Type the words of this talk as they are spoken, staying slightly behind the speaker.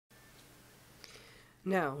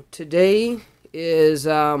Now, today is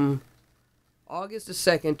August the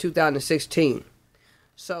 2nd, 2016.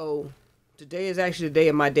 So, today is actually the day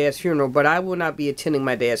of my dad's funeral, but I will not be attending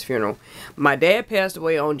my dad's funeral. My dad passed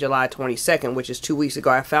away on July 22nd, which is 2 weeks ago.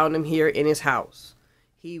 I found him here in his house.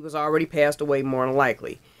 He was already passed away, more than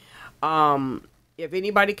likely. If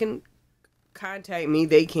anybody can contact me,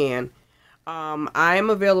 they can. I am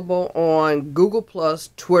available on Google+,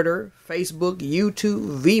 Twitter, Facebook,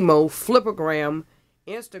 YouTube, Vimeo, Flippergram,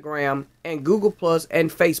 Instagram, and Google+, and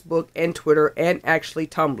Facebook, and Twitter, and actually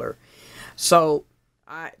Tumblr. So,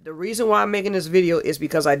 the reason why I'm making this video is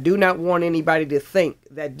because I do not want anybody to think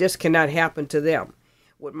that this cannot happen to them.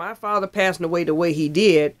 With my father passing away the way he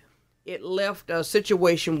did, it left a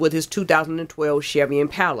situation with his 2012 Chevy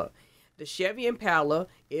Impala. The Chevy Impala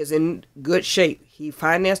is in good shape. He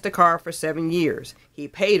financed the car for 7 years. He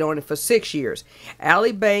paid on it for 6 years.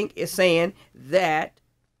 Alley Bank is saying that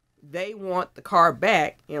they want the car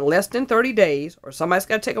back in less than 30 days, or somebody's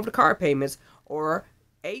got to take over the car payments, or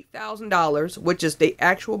 $8,000, which is the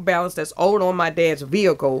actual balance that's owed on my dad's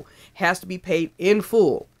vehicle, has to be paid in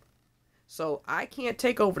full. So I can't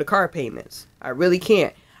take over the car payments. I really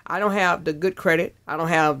can't. I don't have the good credit. I don't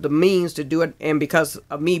have the means to do it. And because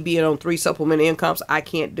of me being on 3 supplemental incomes, I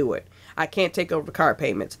can't do it. I can't take over the car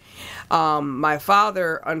payments. My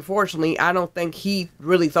father, unfortunately, I don't think he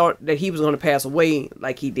really thought that he was going to pass away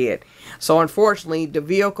like he did. So unfortunately, the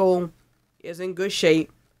vehicle is in good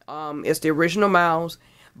shape. It's the original miles.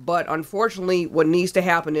 But unfortunately, what needs to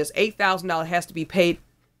happen is $8,000 has to be paid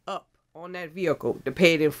up on that vehicle to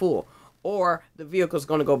pay it in full. Or the vehicle is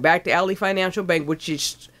going to go back to Alley Financial Bank, which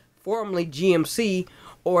is formerly GMC,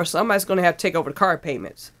 or somebody's going to have to take over the car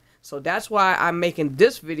payments. So that's why I'm making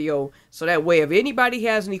this video, so that way if anybody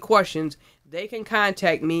has any questions, they can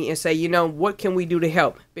contact me and say, what can we do to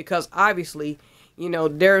help? Because obviously,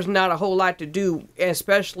 there's not a whole lot to do,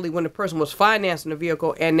 especially when the person was financing the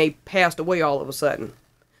vehicle and they passed away all of a sudden.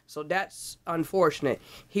 So that's unfortunate.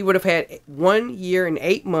 He would have had 1 year and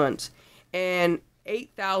 8 months and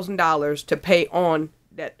 $8,000 to pay on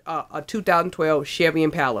that a 2012 Chevy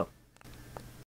Impala.